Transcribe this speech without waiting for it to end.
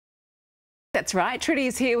That's right. Trudi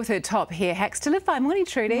is here with her top hair hacks to live by. Morning,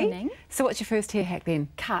 Trudi. Morning. So what's your first hair hack then?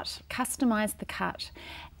 Cut. Customise the cut.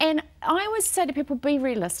 And I always say to people, be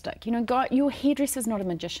realistic. You know, your hairdresser's not a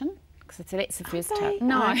magician. So that's the first tip.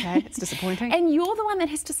 No. Oh, okay, it's disappointing. And you're the one that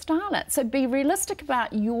has to style it. So be realistic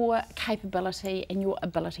about your capability and your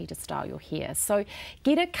ability to style your hair. So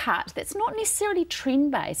get a cut that's not necessarily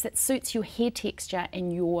trend-based, that suits your hair texture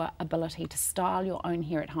and your ability to style your own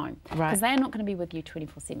hair at home. Right. Because they're not going to be with you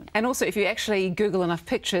 24/7. And also, if you actually Google enough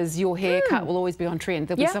pictures, your haircut will always be on trend.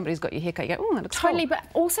 There'll be somebody who's got your haircut, you go, oh, that looks totally, cool.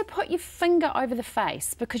 but also put your finger over the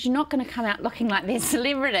face, because you're not going to come out looking like that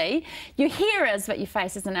celebrity. Your hair is, but your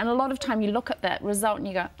face isn't. And a lot of time you look at that result and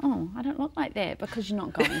you go, oh, I don't look like that, because you're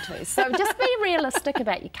not going to. So just be realistic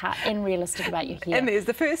about your cut and realistic about your hair. And there's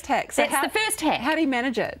the first hack. So That's the first hack. How do you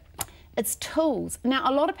manage it? It's tools. Now,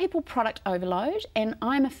 a lot of people product overload, and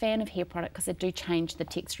I'm a fan of hair product because they do change the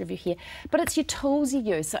texture of your hair, but it's your tools you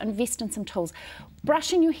use, so invest in some tools.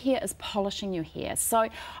 Brushing your hair is polishing your hair. So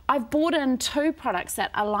I've bought in 2 products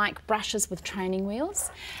that are like brushes with training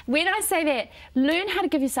wheels. When I say that, learn how to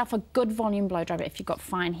give yourself a good volume blow dry if you've got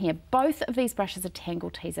fine hair. Both of these brushes are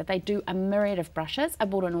Tangle Teaser. They do a myriad of brushes. I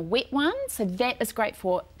bought in a wet one, so that is great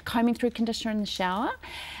for combing through conditioner in the shower.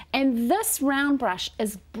 And this round brush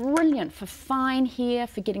is brilliant for fine hair,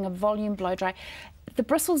 for getting a volume blow dry. The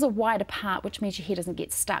bristles are wide apart, which means your hair doesn't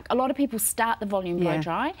get stuck. A lot of people start the volume blow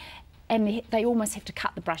dry and they almost have to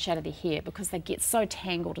cut the brush out of their hair because they get so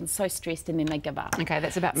tangled and so stressed, and then they give up. Okay,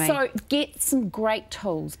 that's about me. So get some great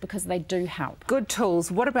tools, because they do help. Good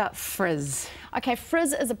tools. What about frizz? Okay,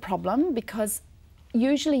 frizz is a problem because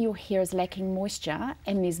usually your hair is lacking moisture,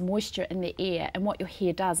 and there's moisture in the air, and what your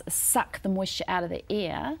hair does is suck the moisture out of the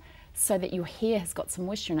air so that your hair has got some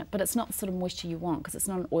moisture in it, but it's not the sort of moisture you want, because it's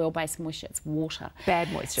not an oil-based moisture, it's water. Bad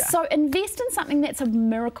moisture. So invest in something that's a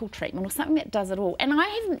miracle treatment, or something that does it all. And I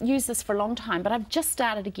haven't used this for a long time, but I've just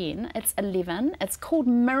started again. It's 11. It's called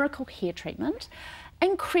Miracle Hair Treatment.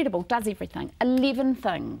 Incredible, does everything. 11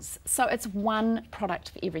 things. So it's one product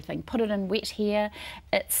for everything. Put it in wet hair,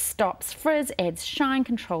 it stops frizz, adds shine,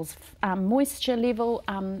 controls moisture level,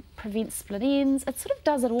 prevents split ends. It sort of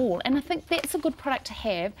does it all. And I think that's a good product to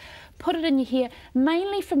have. Put it in your hair,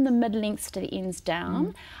 mainly from the mid-lengths to the ends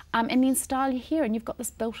down, and then style your hair, and you've got this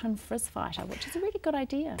built-in frizz fighter, which is a really good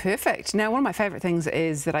idea. Perfect. Now, one of my favourite things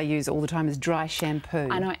is that I use all the time is dry shampoo.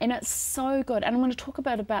 I know, and it's so good. And I'm going to talk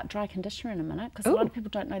about dry conditioner in a minute, because a lot of people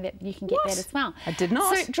don't know that you can get that as well. I did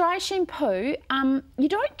not. So dry shampoo, you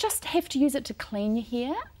don't just have to use it to clean your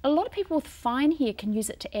hair. A lot of people with fine hair can use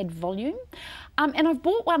it to add volume. And I've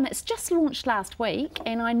bought one that's just launched last week,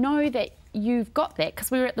 and I know that you've got that because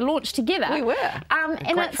we were at the launch together. We were. And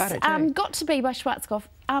it's Got to Be by Schwarzkopf.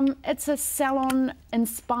 It's a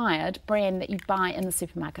salon-inspired brand that you buy in the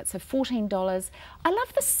supermarket, so $14. I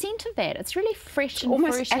love the scent of that. It's really fresh and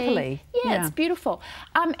almost fruity. appley. Yeah, it's beautiful.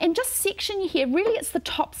 And just section your hair. Really, it's the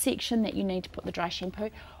top section that you need to put the dry shampoo.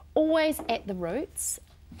 Always at the roots.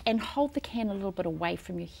 And hold the can a little bit away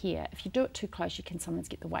from your hair. If you do it too close, you can sometimes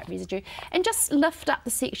get the white residue. And just lift up the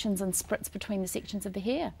sections and spritz between the sections of the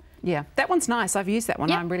hair. Yeah, that one's nice. I've used that one.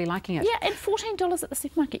 I'm really liking it. Yeah, and $14 at the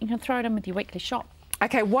supermarket. You can throw it in with your weekly shop.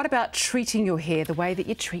 Okay, what about treating your hair the way that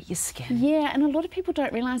you treat your skin? Yeah, and a lot of people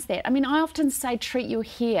don't realise that. I mean, I often say treat your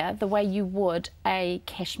hair the way you would a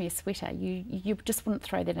cashmere sweater. You just wouldn't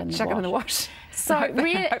throw that in the wash. Chuck it in the wash. So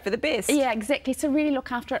hope for the best. Yeah, exactly. So really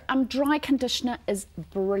look after it. Dry conditioner is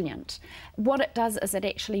brilliant. What it does is it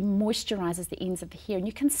actually moisturises the ends of the hair, and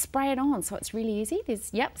you can spray it on, so it's really easy.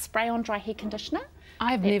 There's, spray on dry hair conditioner.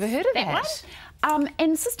 I've never heard of that. One.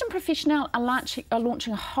 And System Professional are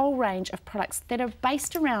launching a whole range of products that are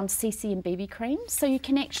based around CC and BB creams, so you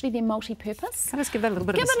can actually, they're multi-purpose. Can I just give that a little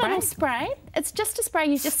bit of a spray? Give it a little spray. It's just a spray.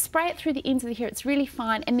 You just spray it through the ends of the hair. It's really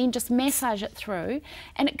fine, and then just massage it through,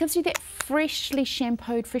 and it gives you that freshly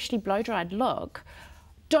shampooed, freshly blow-dried look.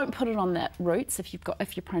 Don't put it on the roots if you're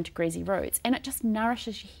prone to greasy roots, and it just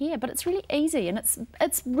nourishes your hair. But it's really easy, and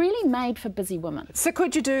it's really made for busy women. So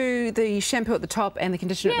could you do the shampoo at the top and the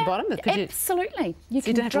conditioner at the bottom? Absolutely. You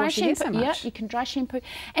can dry shampoo. So much. Yeah, you can dry shampoo,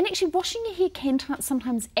 and actually washing your hair can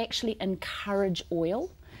sometimes actually encourage oil,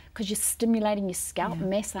 because you're stimulating your scalp,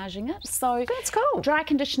 massaging it. So that's cool. Dry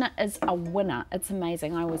conditioner is a winner. It's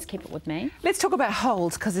amazing. I always keep it with me. Let's talk about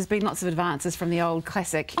holds, because there's been lots of advances from the old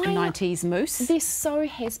classic 90s mousse. There so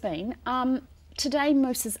has been. Today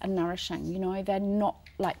mousses are nourishing. You know, they're not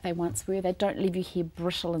like they once were. They don't leave your hair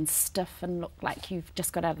brittle and stiff and look like you've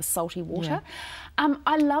just got out of the salty water.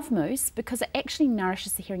 I love mousse because it actually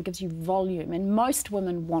nourishes the hair and gives you volume, and most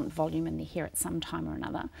women want volume in their hair at some time or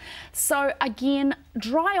another. So again,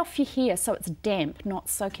 dry off your hair so it's damp, not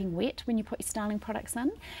soaking wet when you put your styling products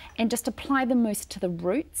in, and just apply the mousse to the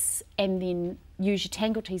roots, and then use your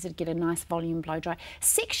tangle teaser to get a nice volume blow dry.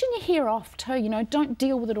 Section your hair off too, you know, don't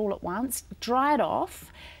deal with it all at once. Dry it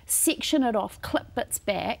off, section it off, clip bits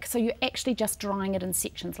back, so you're actually just drying it in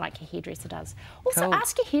sections like your hairdresser does. Also,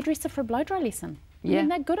 ask your hairdresser for a blow dry lesson. Yeah. I mean,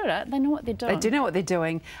 they're good at it. They know what they're doing. They do know what they're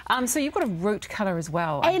doing. So you've got a root colour as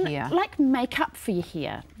well, I hear. And like makeup for your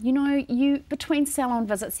hair. You know, between salon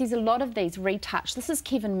visits, there's a lot of these retouch. This is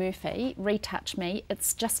Kevin Murphy, Retouch Me.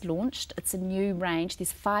 It's just launched. It's a new range.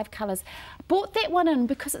 There's 5 colours. Bought that one in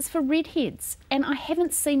because it's for redheads, and I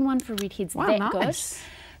haven't seen one for redheads that good.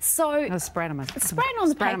 So I'll spray it on my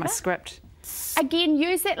script. Again,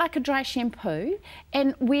 use that like a dry shampoo,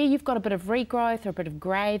 and where you've got a bit of regrowth or a bit of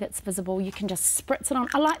grey that's visible, you can just spritz it on.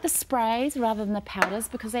 I like the sprays rather than the powders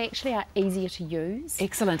because they actually are easier to use.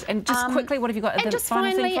 Excellent. And just quickly, what have you got? And just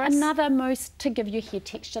finally, another mousse to give your hair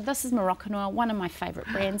texture. This is Moroccan Oil, one of my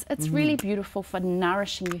favourite brands. It's really beautiful for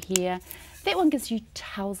nourishing your hair. That one gives you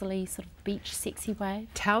Towesley sort of beach sexy wave.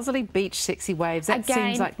 Towesley beach sexy waves. That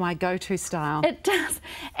seems like my go-to style. It does.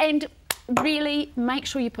 And really make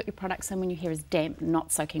sure you put your products in when your hair is damp, not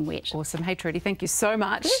soaking wet. Awesome. Hey Trudi, thank you so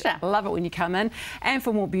much. Pleasure. Love it when you come in. And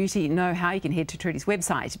for more beauty know-how, you can head to Trudi's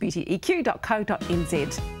website,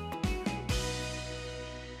 beautyeq.co.nz.